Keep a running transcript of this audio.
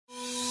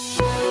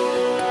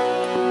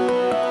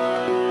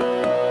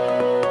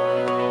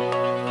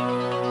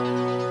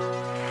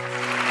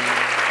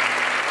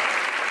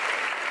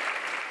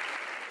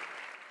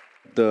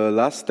the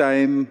last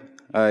time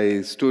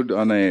I stood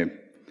on a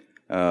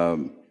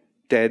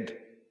TED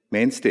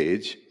main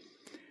stage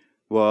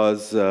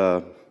was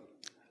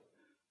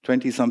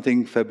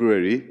 20-something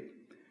February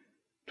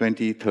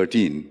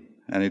 2013,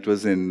 and it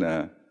was in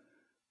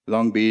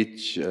Long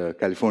Beach,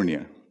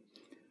 California.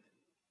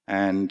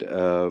 And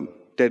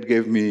TED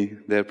gave me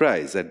their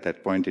prize at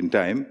that point in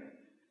time,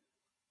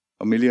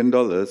 $1 million.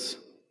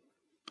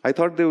 I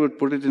thought they would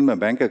put it in my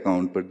bank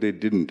account, but they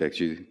didn't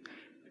actually.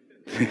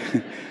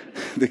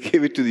 They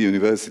gave it to the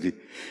university.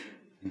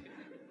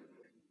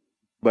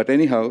 But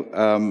anyhow,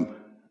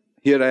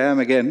 here I am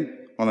again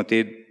on a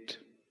TED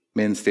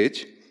main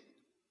stage.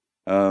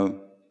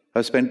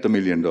 I spent the $1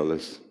 million.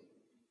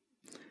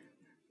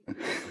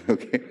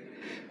 Okay.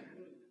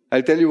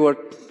 I'll tell you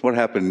what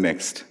happened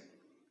next.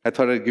 I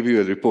thought I'd give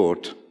you a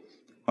report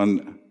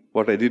on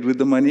what I did with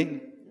the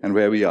money and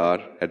where we are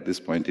at this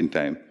point in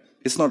time.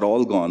 It's not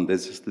all gone,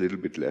 there's just a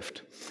little bit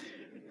left.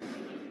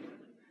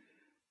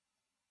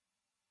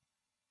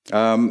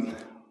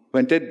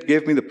 When TED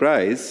gave me the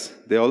prize,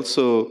 they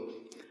also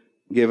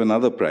gave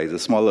another prize, a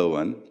smaller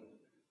one,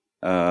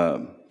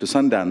 to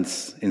Sundance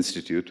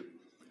Institute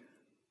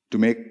to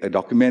make a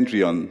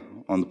documentary on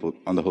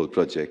the whole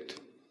project.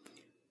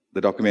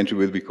 The documentary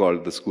will be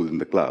called The School in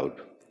the Cloud.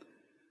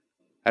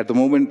 At the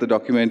moment, the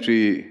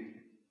documentary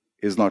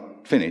is not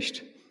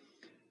finished,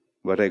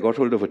 but I got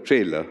hold of a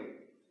trailer,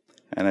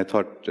 and I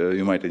thought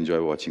you might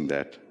enjoy watching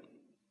that.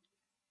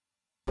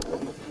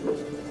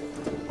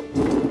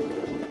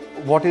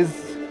 What is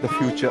the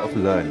future of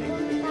learning?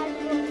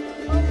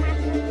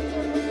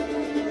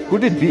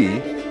 Could it be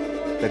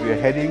that we are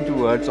heading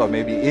towards, or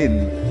maybe in,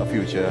 a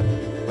future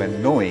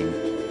when knowing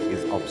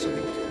is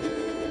obsolete?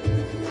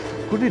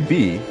 Could it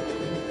be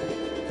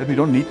that we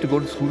don't need to go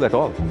to school at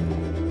all?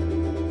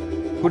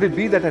 Could it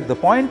be that at the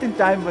point in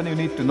time when you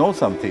need to know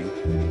something,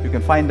 you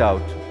can find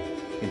out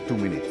in 2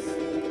 minutes?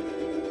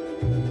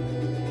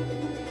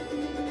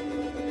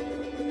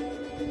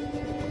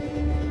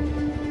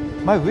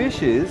 My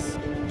wish is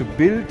to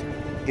build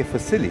a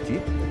facility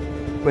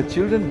where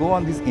children go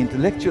on these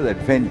intellectual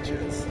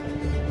adventures,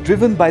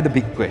 driven by the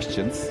big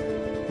questions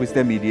which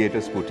their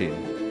mediators put in.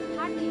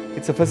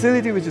 It's a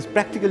facility which is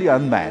practically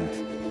unmanned.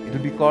 It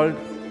will be called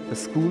the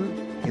School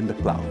in the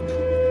Cloud.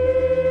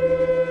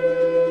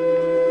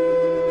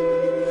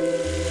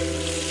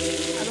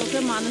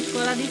 মানুষ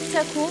করার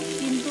ইচ্ছা খুব,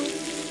 কিন্তু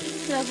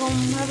সেরকম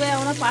ভাবে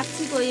আমরা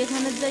পাচ্ছি কই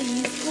এখানে যে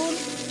school.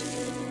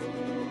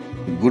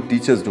 Good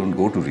teachers don't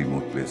go to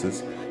remote places.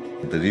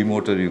 The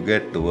remoter you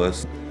get, the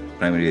worse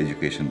primary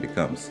education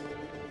becomes.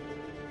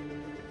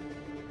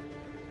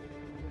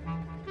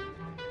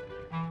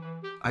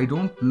 I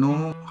don't know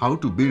how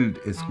to build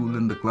a school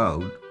in the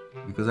cloud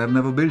because I've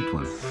never built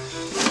one.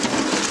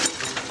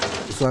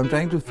 So I'm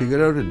trying to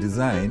figure out a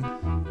design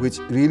which,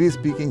 really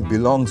speaking,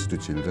 belongs to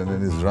children and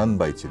is run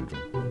by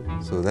children.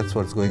 So that's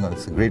what's going on.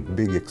 It's a great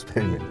big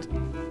experiment.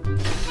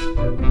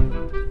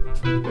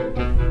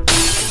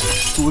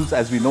 Schools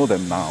as we know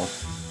them now,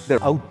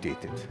 they're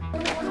outdated.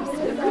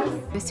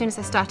 As soon as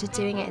I started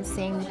doing it and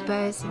seeing the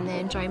buzz and the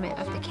enjoyment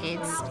of the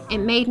kids,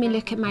 it made me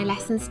look at my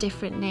lessons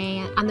differently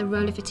and the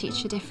role of a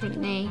teacher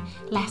differently,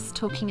 less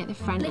talking at the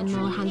front and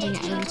more handing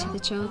it over to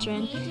the children.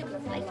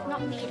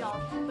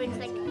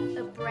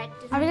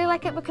 I really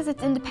like it because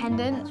it's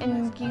independent and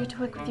you get to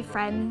work with your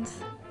friends.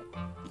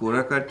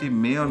 Korakati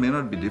may or may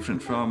not be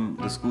different from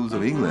the schools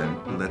of England.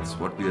 That's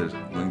what we are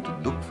going to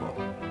look for.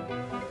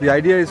 The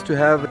idea is to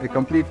have a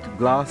complete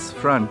glass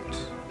front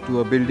to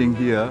a building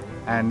here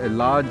and a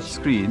large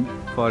screen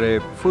for a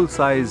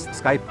full-size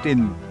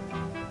Skyped-in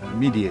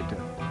mediator.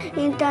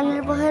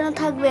 Internet বসানো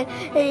থাকবে,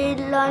 এই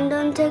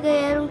London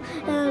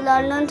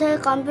থেকে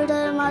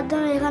কম্পিউটারের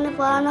মাধ্যমে এখানে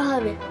পড়ানো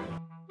হবে।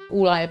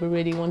 All I ever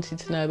really wanted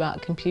to know about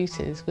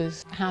computers was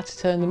how to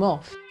turn them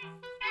off.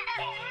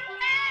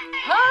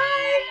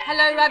 Hi!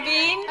 Hello,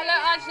 Raveen. Hello,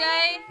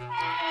 Ajay.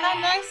 How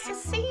nice to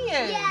see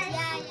you.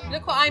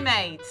 Look what I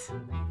made.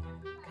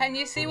 Can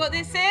you see what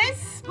this is?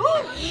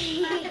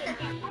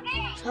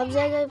 সব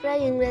জায়গায়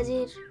প্রায়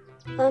ইংরেজির।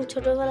 আমি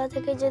ছোটবেলা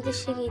থেকে যদি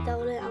শিখি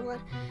তাহলে আমার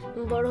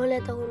বড় হলে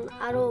তখন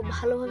আরো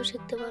ভালোভাবে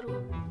শিখতে পারবো।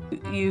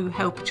 You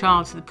help a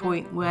child to the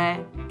point where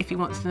if he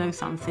wants to know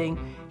something,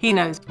 he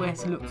knows where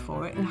to look for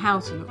it and how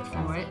to look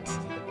for it.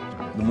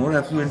 The more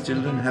affluent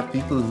children have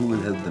people who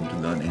will help them to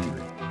learn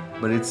anyway.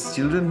 But it's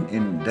children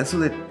in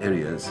desolate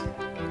areas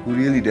who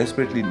really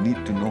desperately need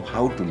to know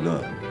how to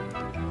learn.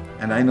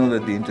 And I know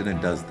that the internet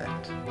does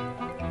that.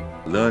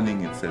 Learning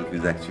itself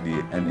is actually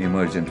an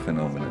emergent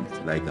phenomenon,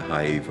 like a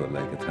hive or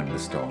like a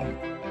thunderstorm.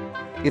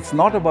 It's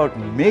not about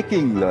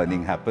making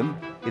learning happen,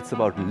 it's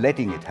about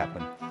letting it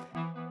happen.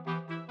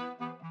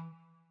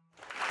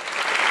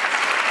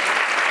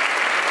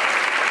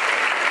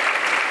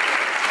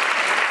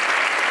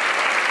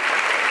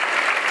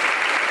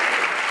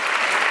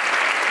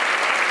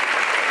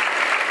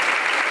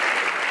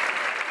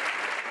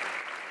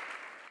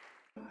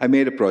 I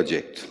made a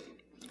project.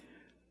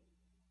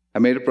 I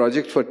made a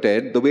project for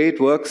TED. The way it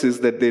works is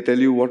that they tell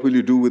you what will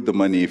you do with the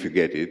money if you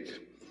get it.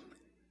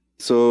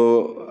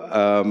 So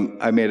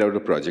I made out a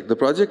project. The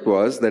project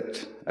was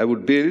that I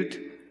would build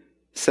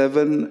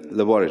 7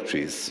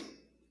 laboratories,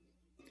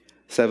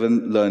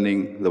 7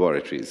 learning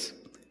laboratories.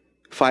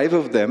 5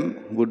 of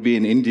them would be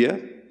in India,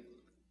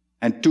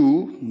 and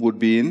 2 would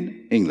be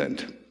in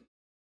England.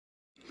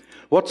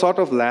 What sort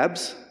of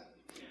labs?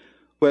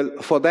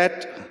 Well, for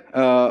that,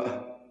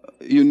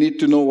 you need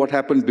to know what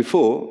happened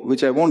before,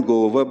 which I won't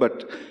go over,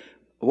 but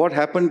what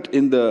happened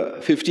in the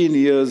 15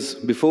 years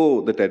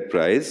before the TED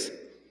Prize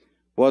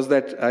was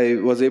that I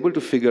was able to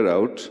figure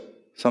out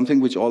something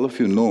which all of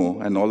you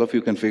know, and all of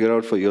you can figure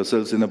out for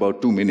yourselves in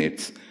about 2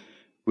 minutes,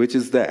 which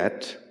is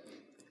that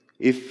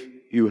if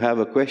you have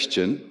a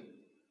question,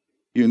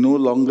 you no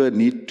longer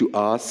need to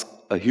ask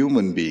a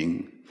human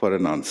being for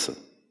an answer.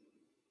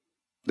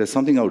 There's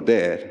something out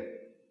there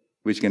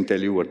which can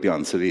tell you what the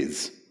answer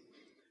is.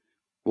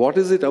 What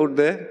is it out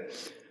there?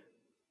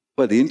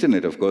 Well, the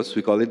internet, of course,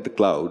 we call it the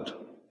cloud.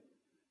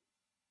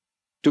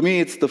 To me,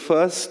 it's the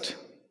first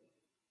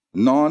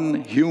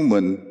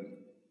non-human,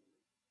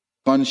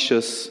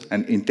 conscious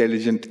and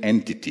intelligent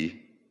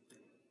entity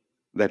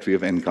that we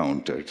have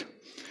encountered.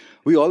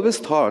 We always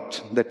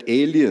thought that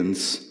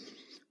aliens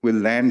will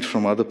land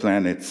from other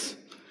planets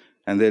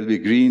and they'll be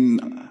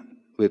green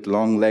with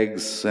long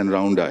legs and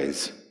round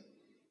eyes.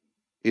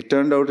 It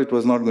turned out it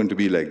was not going to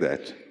be like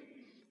that.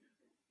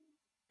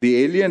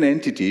 The alien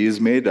entity is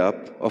made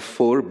up of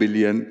 4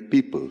 billion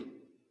people.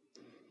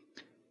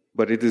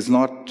 But it is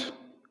not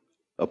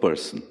a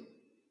person.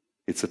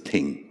 It's a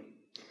thing.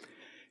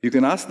 You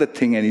can ask that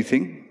thing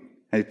anything,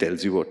 and it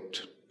tells you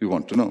what you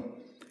want to know.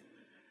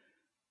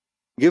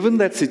 Given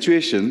that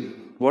situation,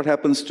 what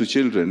happens to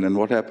children and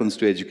what happens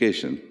to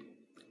education?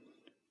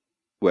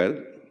 Well,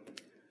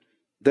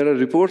 there are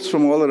reports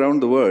from all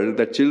around the world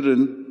that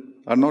children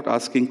are not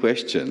asking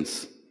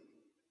questions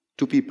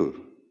to people.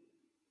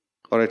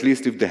 Or at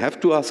least if they have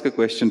to ask a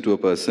question to a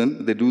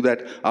person, they do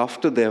that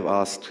after they have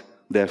asked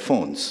their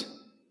phones.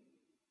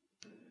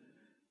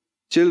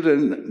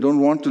 Children don't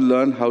want to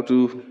learn how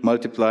to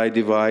multiply,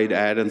 divide,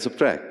 add, and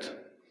subtract,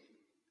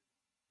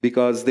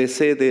 because they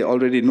say they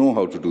already know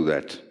how to do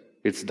that.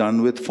 It's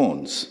done with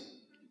phones.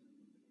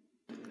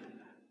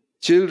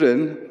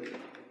 Children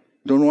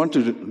don't want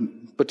to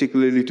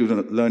particularly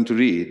to learn to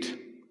read,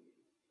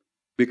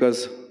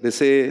 because they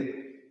say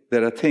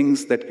there are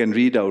things that can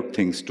read out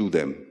things to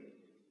them,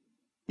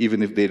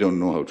 even if they don't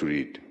know how to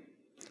read.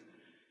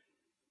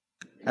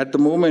 At the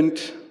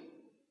moment,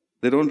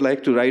 they don't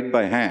like to write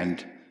by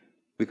hand,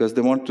 because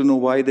they want to know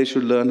why they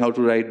should learn how to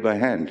write by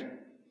hand.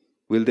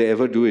 Will they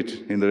ever do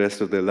it in the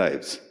rest of their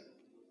lives?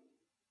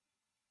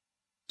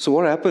 So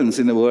what happens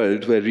in a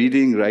world where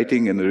reading,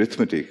 writing, and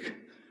arithmetic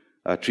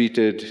are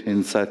treated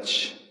in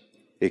such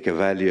a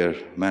cavalier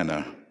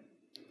manner?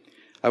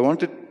 I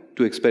wanted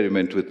to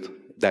experiment with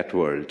that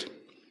world.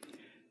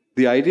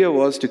 The idea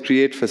was to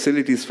create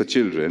facilities for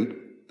children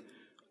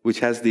which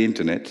has the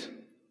internet,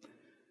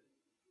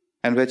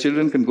 and where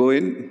children can go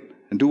in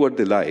and do what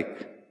they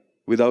like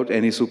without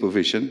any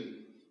supervision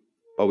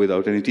or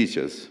without any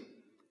teachers.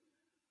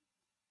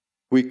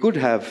 We could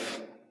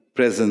have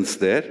presence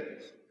there,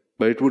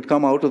 but it would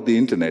come out of the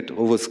internet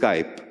over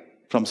Skype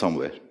from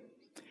somewhere,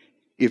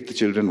 if the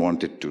children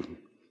wanted to.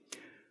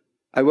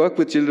 I work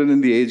with children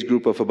in the age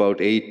group of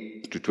about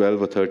 8 to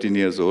 12 or 13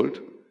 years old,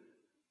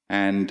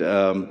 and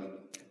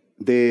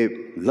they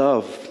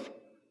love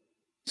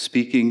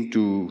speaking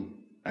to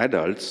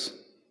adults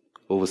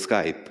over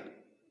Skype,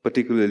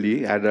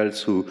 particularly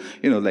adults who,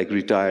 like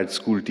retired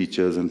school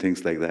teachers and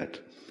things like that.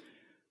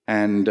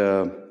 And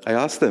I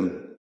asked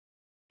them,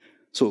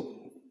 so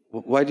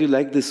why do you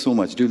like this so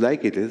much? Do you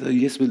like it? They said,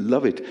 yes, we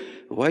love it.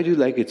 Why do you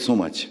like it so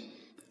much?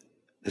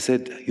 They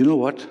said, you know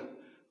what?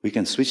 We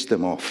can switch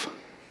them off.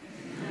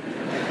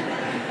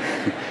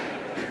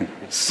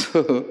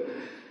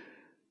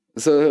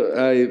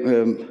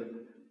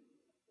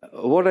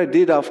 What I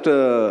did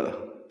after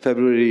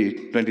February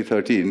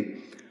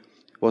 2013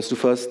 was to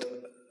first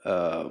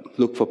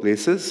look for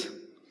places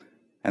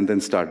and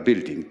then start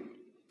building.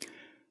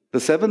 The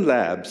 7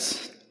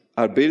 labs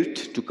are built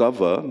to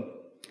cover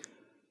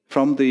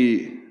from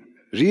the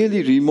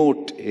really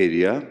remote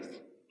area,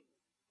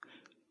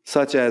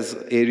 such as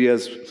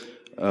areas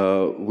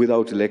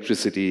without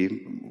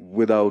electricity,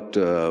 without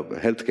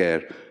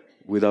healthcare,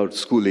 without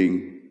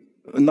schooling,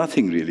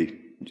 nothing really,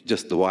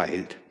 just the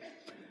wild,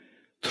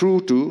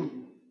 through to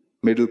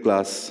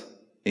middle-class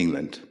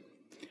England,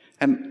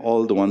 and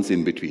all the ones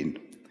in between.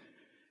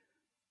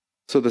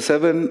 So the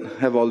 7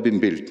 have all been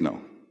built now.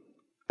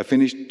 I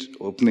finished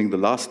opening the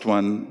last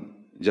one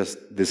just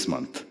this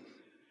month.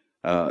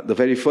 The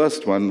very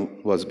first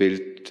one was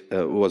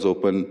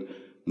opened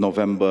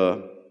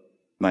November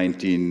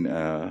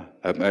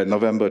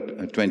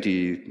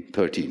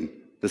 2013,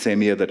 the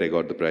same year that I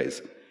got the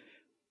prize.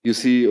 You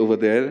see over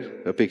there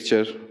a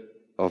picture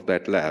of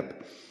that lab.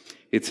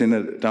 It's in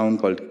a town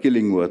called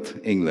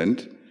Killingworth,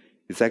 England.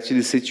 It's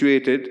actually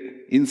situated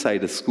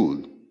inside a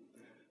school.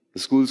 The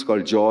school is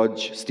called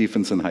George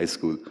Stephenson High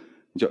School.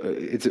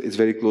 It's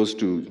very close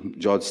to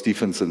George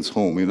Stephenson's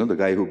home, the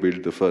guy who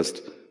built the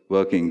first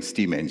working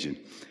steam engine.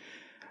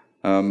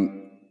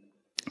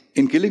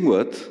 In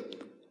Killingworth,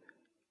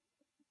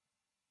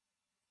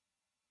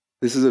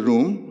 this is a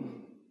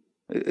room.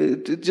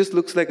 It just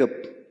looks like a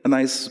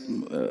nice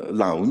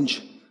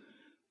lounge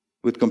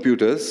with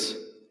computers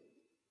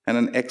and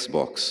an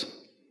Xbox.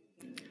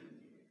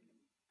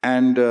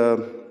 And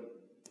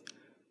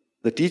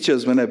the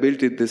teachers, when I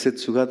built it, they said,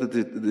 Sugata,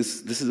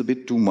 this is a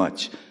bit too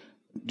much.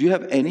 Do you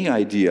have any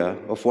idea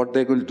of what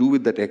they're going to do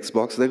with that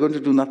Xbox? They're going to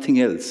do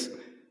nothing else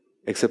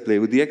except play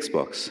with the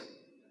Xbox.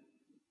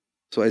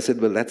 So I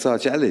said, well, that's our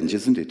challenge,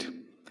 isn't it?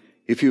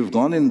 If you've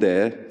gone in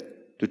there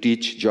to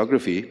teach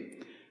geography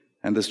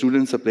and the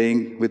students are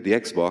playing with the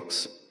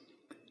Xbox,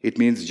 it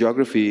means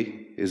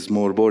geography is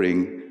more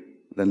boring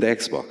than the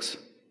Xbox.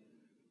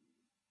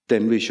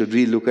 Then we should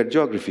relook at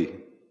geography,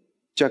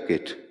 chuck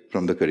it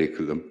from the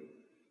curriculum,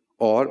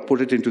 or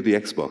put it into the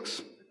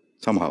Xbox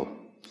somehow.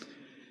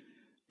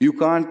 You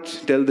can't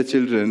tell the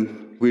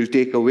children, we'll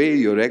take away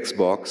your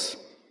Xbox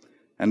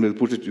and we'll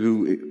put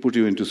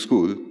you into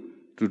school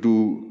to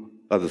do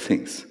other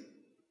things.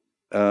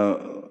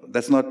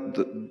 That's not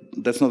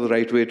the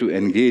right way to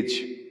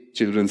engage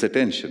children's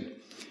attention.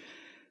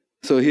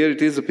 So here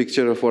it is a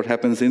picture of what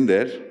happens in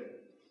there.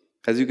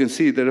 As you can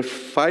see, there are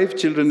 5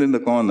 children in the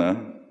corner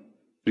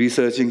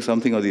researching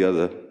something or the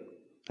other,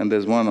 and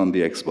there's one on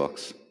the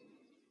Xbox.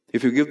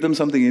 If you give them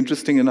something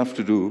interesting enough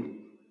to do,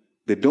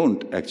 they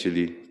don't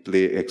actually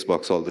play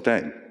Xbox all the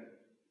time.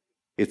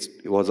 It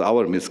was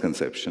our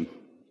misconception.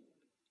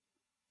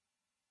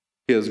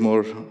 Here's more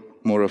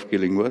of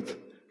Killingworth.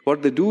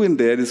 What they do in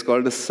there is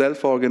called a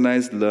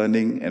self-organized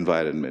learning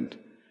environment.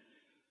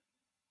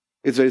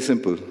 It's very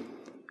simple.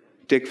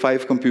 Take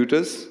 5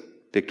 computers,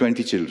 take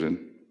 20 children,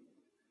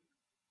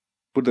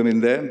 put them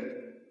in there,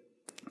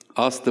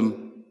 ask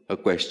them a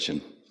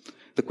question.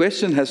 The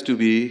question has to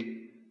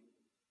be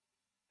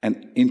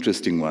an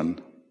interesting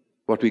one,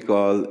 what we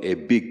call a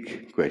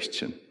big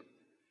question.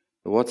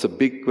 What's a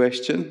big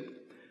question?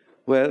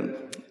 Well,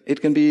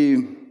 it can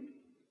be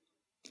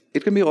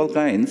all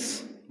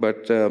kinds,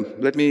 but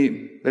let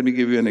me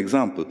give you an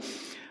example.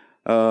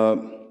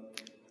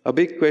 A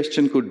big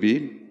question could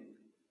be,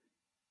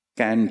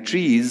 can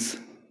trees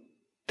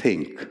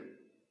think?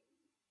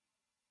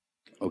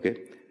 Okay?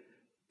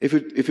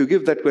 If you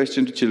give that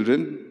question to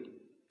children,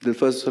 they'll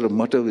first sort of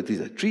mutter with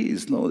these,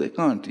 trees, no, they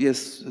can't.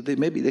 Yes,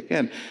 maybe they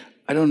can.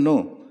 I don't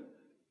know.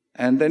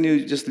 And then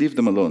you just leave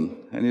them alone.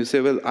 And you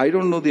say, well, I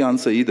don't know the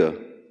answer either,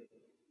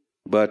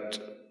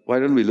 but why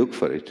don't we look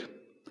for it?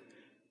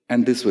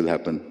 And this will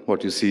happen,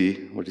 what you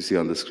see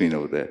on the screen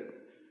over there.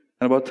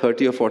 And about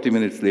 30 or 40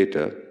 minutes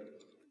later,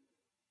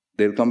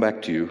 they'll come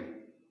back to you.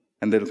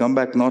 And they'll come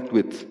back not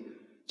with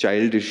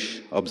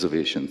childish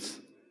observations.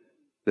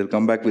 They'll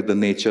come back with the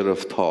nature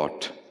of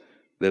thought.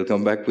 They'll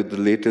come back with the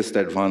latest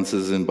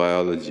advances in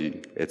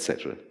biology,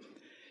 etc.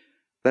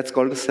 That's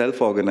called a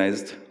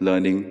self-organized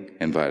learning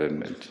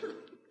environment.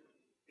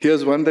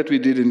 Here's one that we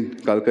did in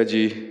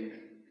Kalkaji,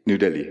 New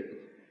Delhi.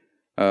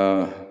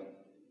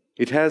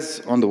 It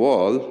has on the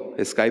wall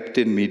a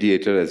Skyped-in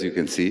mediator, as you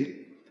can see,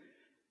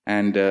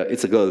 and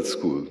it's a girls'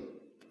 school.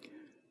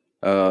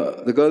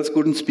 The girls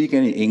couldn't speak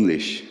any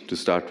English to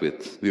start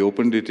with. We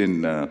opened it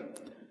in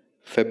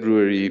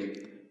February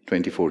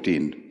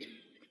 2014.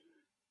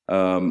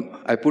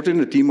 I put in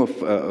a team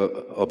of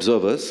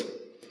observers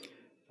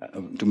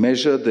to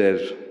measure their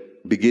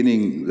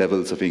beginning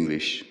levels of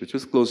English, which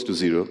was close to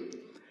 0.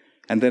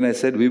 And then I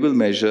said, we will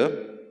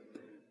measure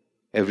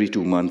every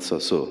 2 months or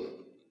so.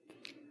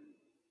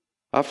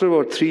 After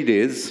about 3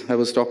 days, I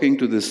was talking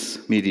to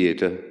this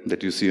mediator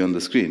that you see on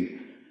the screen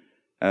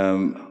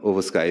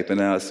over Skype,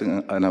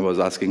 and I was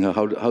asking her,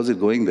 how's it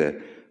going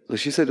there? So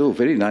she said, oh,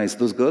 very nice.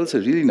 Those girls are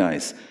really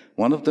nice.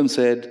 One of them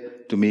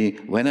said to me,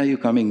 when are you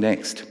coming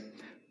next?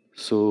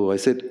 So I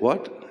said,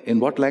 what? In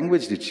what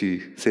language did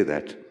she say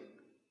that?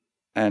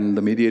 And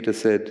the mediator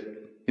said,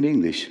 in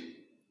English.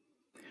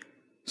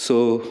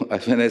 So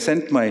when I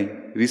sent my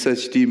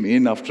research team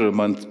in after a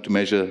month to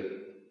measure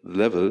the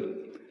level,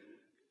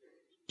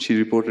 she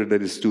reported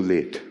that it's too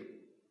late.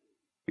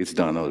 It's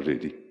done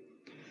already.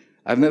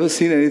 I've never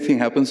seen anything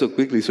happen so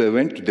quickly, so I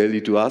went to Delhi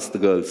to ask the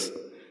girls.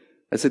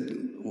 I said,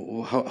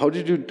 how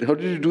did you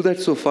do that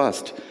so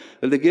fast?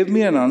 Well, they gave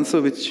me an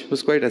answer which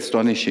was quite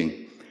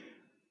astonishing.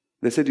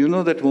 They said, you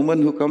know that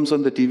woman who comes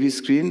on the TV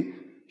screen,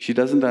 she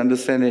doesn't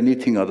understand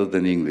anything other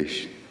than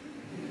English.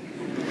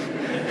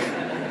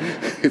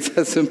 It's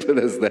as simple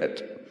as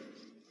that.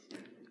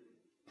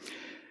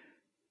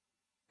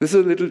 This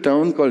is a little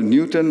town called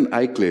Newton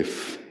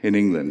Aycliffe in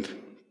England.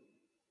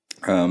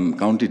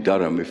 County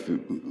Durham, if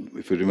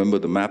you remember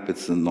the map,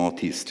 it's in the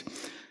northeast.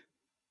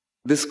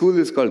 This school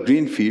is called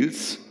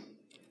Greenfields,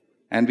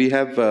 and we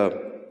have a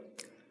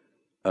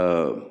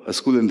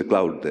school in the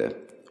cloud there.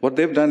 What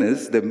they've done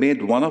is they've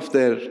made one of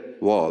their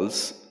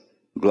walls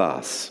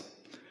glass.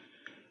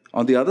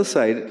 On the other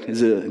side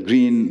is a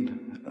green,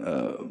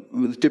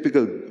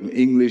 typical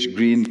English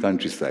green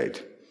countryside.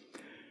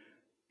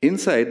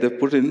 Inside, they've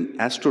put in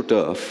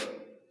AstroTurf,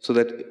 so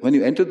that when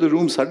you enter the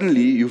room,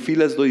 suddenly you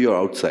feel as though you're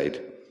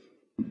outside,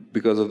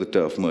 because of the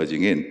turf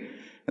merging in.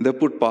 And they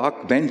put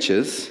park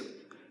benches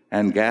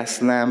and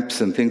gas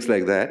lamps and things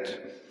like that,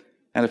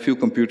 and a few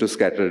computers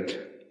scattered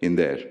in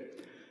there.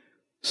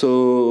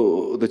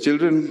 So the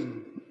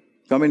children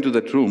come into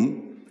that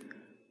room,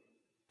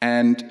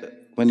 and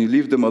when you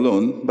leave them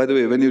alone, by the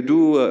way, when you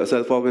do a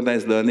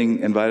self-organized learning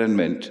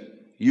environment,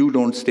 you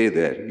don't stay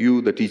there.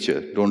 You, the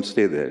teacher, don't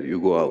stay there. You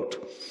go out.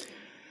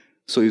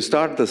 So you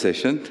start the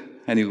session,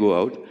 and you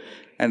go out,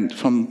 and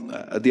from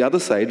the other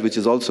side, which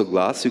is also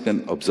glass, you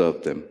can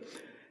observe them.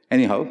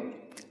 Anyhow,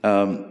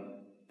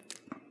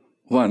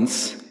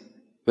 once,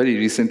 very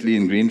recently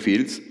in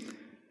Greenfields,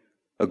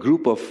 a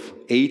group of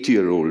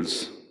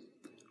 8-year-olds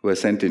were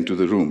sent into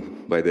the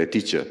room by their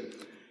teacher.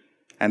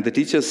 And the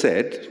teacher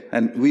said,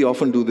 and we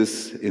often do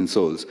this in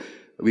Souls,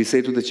 we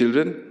say to the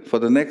children, for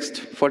the next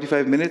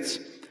 45 minutes,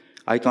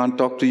 I can't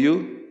talk to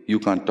you, you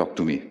can't talk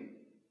to me.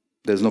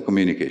 There's no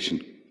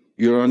communication.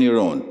 You're on your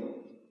own.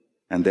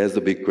 And there's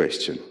the big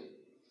question.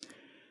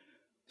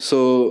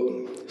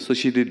 So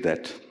she did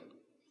that.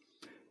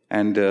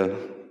 And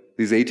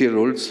these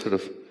 8-year-olds sort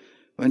of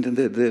went and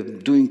they're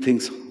doing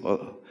things.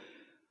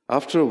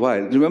 After a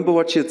while, remember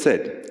what she had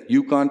said,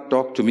 you can't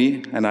talk to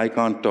me and I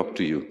can't talk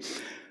to you.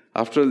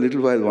 After a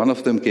little while, one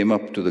of them came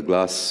up to the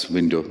glass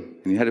window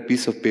and he had a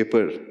piece of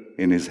paper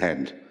in his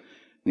hand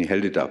and he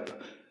held it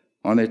up.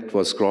 On it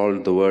was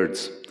scrawled the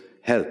words,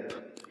 help,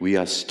 we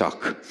are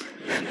stuck.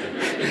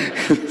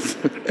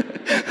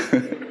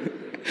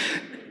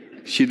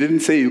 She didn't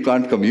say you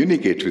can't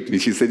communicate with me,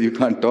 she said you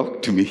can't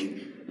talk to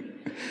me.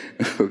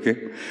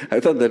 Okay, I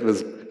thought that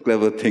was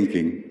clever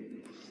thinking.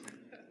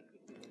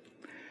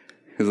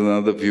 Here's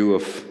another view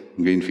of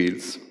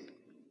Greenfields.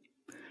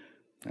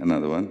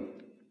 Another one.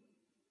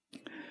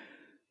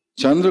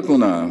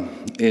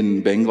 Chandrakona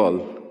in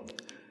Bengal.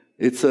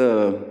 It's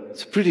a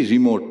pretty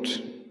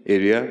remote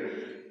area.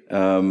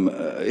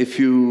 If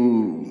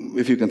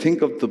you can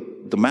think of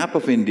the map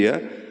of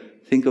India,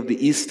 think of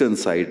the eastern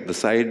side, the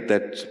side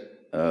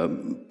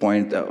that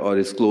point or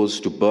is close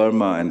to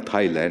Burma and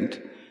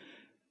Thailand.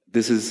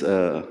 This is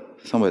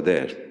somewhere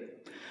there.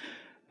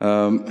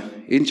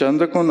 In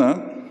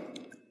Chandrakona,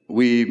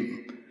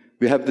 we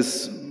have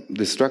this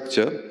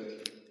structure,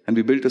 and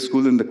we built a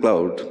school in the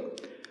cloud.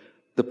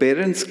 The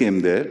parents came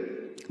there.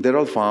 They're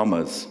all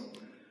farmers.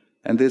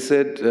 And they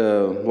said,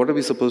 what are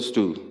we supposed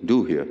to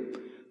do here?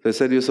 They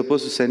said, you're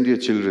supposed to send your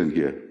children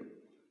here.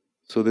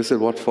 So they said,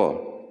 what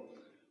for?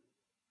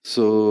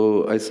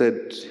 So I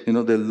said,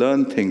 they'll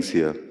learn things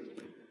here.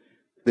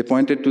 They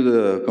pointed to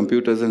the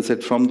computers and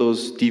said, from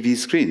those TV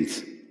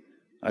screens.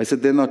 I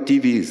said, they're not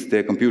TVs,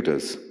 they're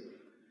computers.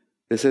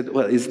 They said,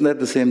 well, isn't that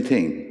the same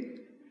thing?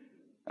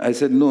 I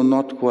said, no,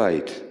 not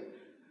quite.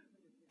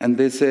 And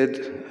they said,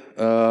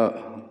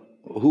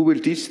 who will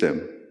teach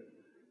them?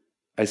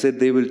 I said,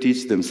 they will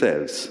teach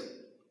themselves.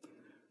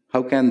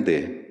 How can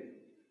they?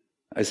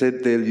 I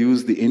said, they'll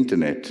use the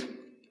internet.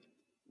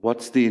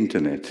 What's the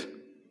internet?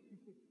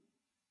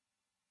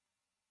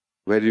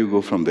 Where do you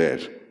go from there?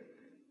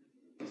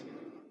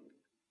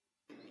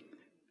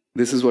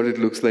 This is what it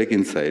looks like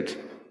inside.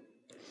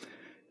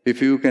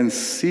 If you can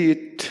see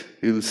it,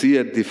 you'll see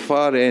at the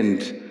far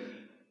end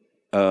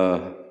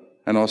an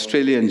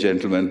Australian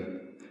gentleman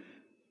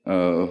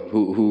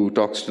who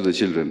talks to the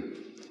children.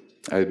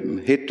 I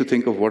hate to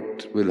think of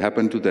what will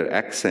happen to their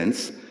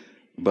accents,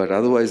 but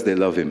otherwise they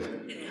love him.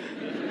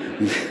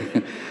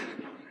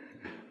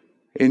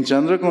 In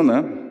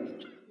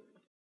Chandrakona,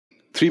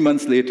 3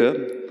 months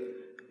later,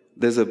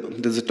 there's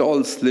a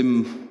tall,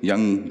 slim,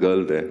 young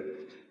girl there.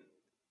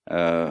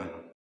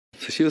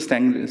 So she was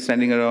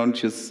standing around.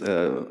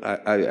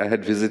 I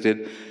had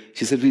visited.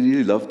 She said, we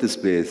really love this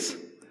place.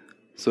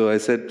 So I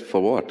said,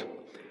 for what?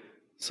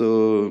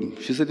 So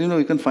she said,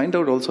 you can find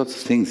out all sorts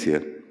of things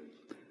here.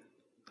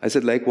 I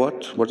said, like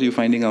what? What are you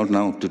finding out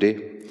now, today?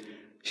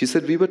 She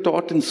said, we were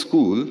taught in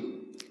school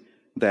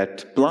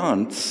that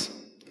plants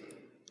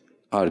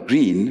are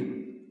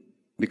green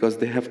because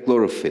they have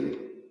chlorophyll.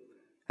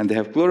 And they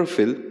have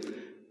chlorophyll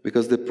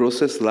because they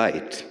process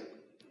light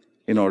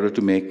in order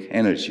to make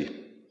energy.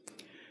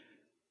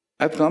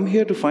 I've come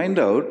here to find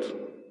out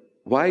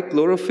why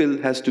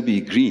chlorophyll has to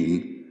be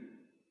green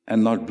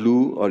and not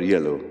blue or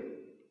yellow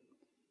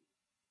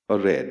or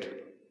red.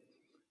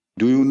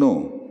 Do you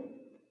know?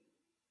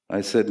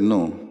 I said,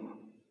 no.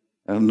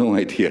 I have no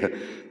idea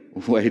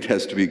why it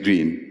has to be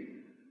green.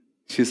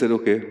 She said,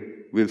 okay,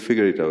 we'll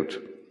figure it out.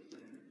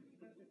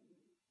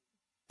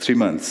 3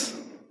 months.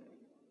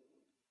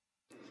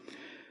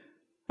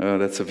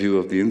 That's a view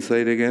of the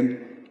inside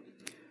again.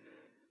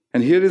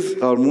 And here is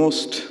our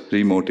most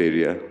remote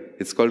area.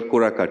 It's called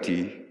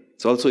Korakati.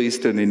 It's also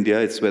eastern India.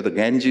 It's where the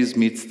Ganges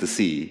meets the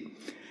sea.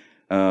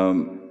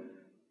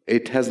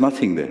 It has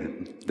nothing there.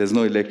 There's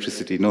no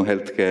electricity, no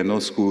healthcare, no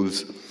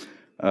schools.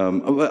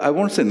 I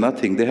won't say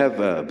nothing. They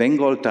have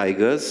Bengal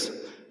tigers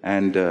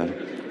and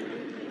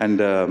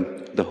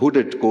the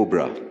hooded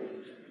cobra.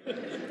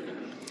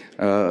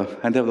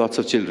 And they have lots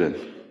of children.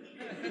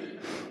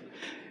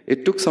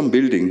 It took some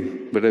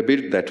building, but I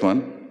built that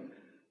one.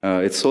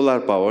 It's solar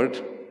powered.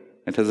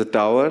 It has a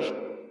tower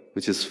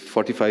which is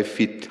 45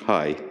 feet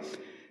high.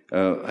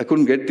 I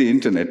couldn't get the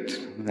internet.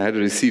 I had a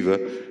receiver,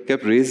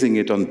 kept raising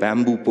it on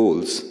bamboo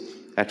poles.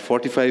 At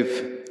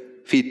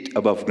 45 feet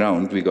above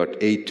ground, we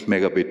got 8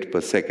 megabit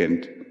per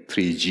second,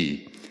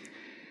 3G.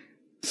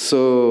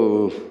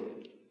 So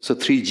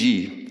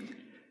 3G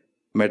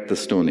met the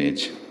Stone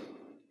Age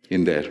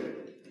in there.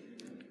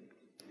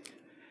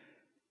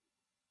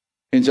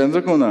 In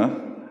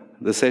Chandrakona,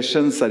 the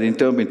sessions are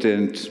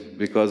intermittent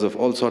because of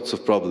all sorts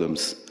of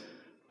problems.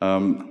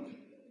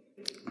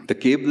 The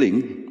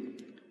cabling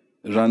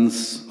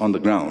runs on the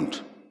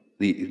ground,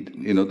 the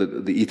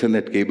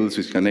Ethernet cables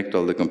which connect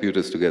all the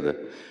computers together.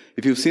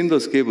 If you've seen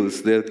those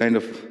cables, they're kind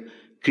of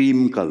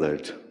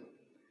cream-colored.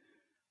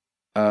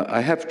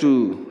 I have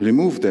to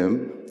remove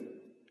them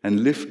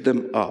and lift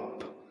them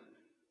up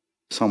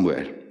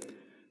somewhere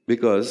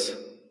because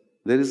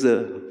there is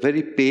a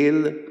very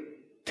pale,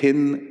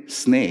 thin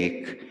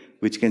snake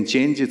which can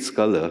change its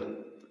color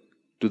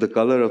to the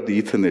color of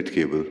the Ethernet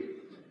cable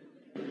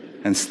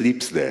and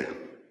sleeps there.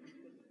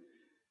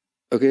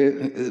 Okay,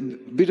 a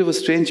bit of a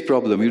strange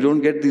problem. You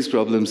don't get these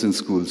problems in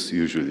schools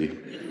usually.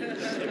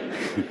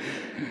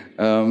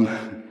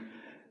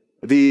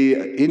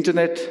 The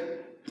internet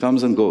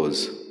comes and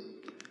goes.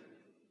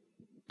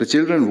 The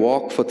children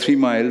walk for 3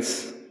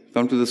 miles,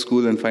 come to the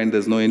school and find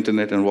there's no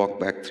internet and walk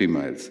back 3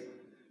 miles.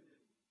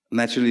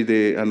 Naturally,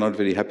 they are not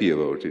very happy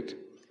about it.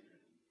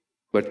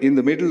 But in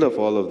the middle of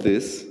all of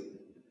this,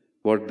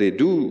 what they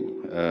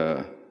do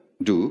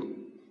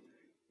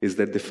is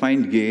that they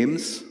find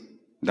games,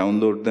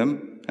 download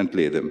them, and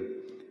play them.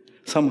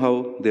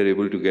 Somehow, they're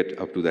able to get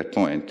up to that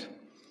point.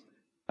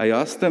 I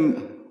asked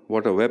them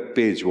what a web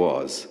page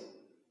was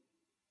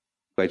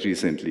quite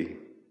recently,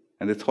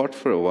 and they thought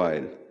for a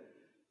while,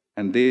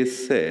 and they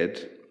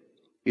said,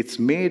 it's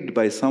made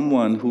by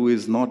someone who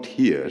is not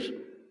here,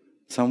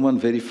 someone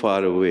very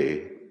far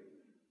away,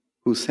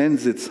 who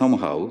sends it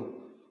somehow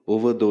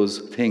over those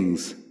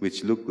things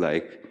which look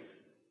like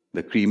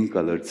the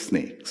cream-colored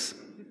snakes.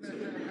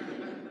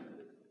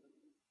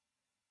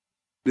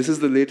 This is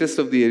the latest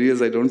of the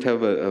areas. I don't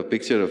have a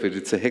picture of it.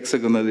 It's a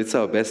hexagonal, it's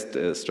our best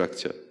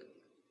structure.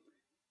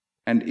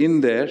 And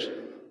in there,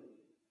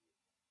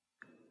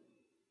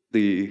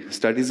 the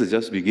studies are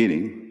just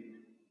beginning.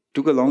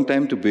 Took a long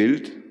time to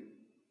build.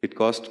 It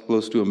cost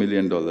close to $1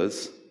 million.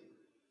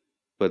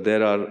 But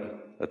there are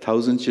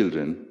 1,000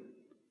 children,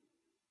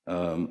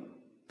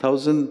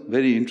 1,000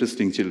 very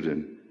interesting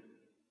children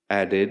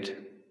added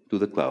to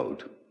the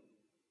cloud.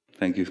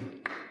 Thank you.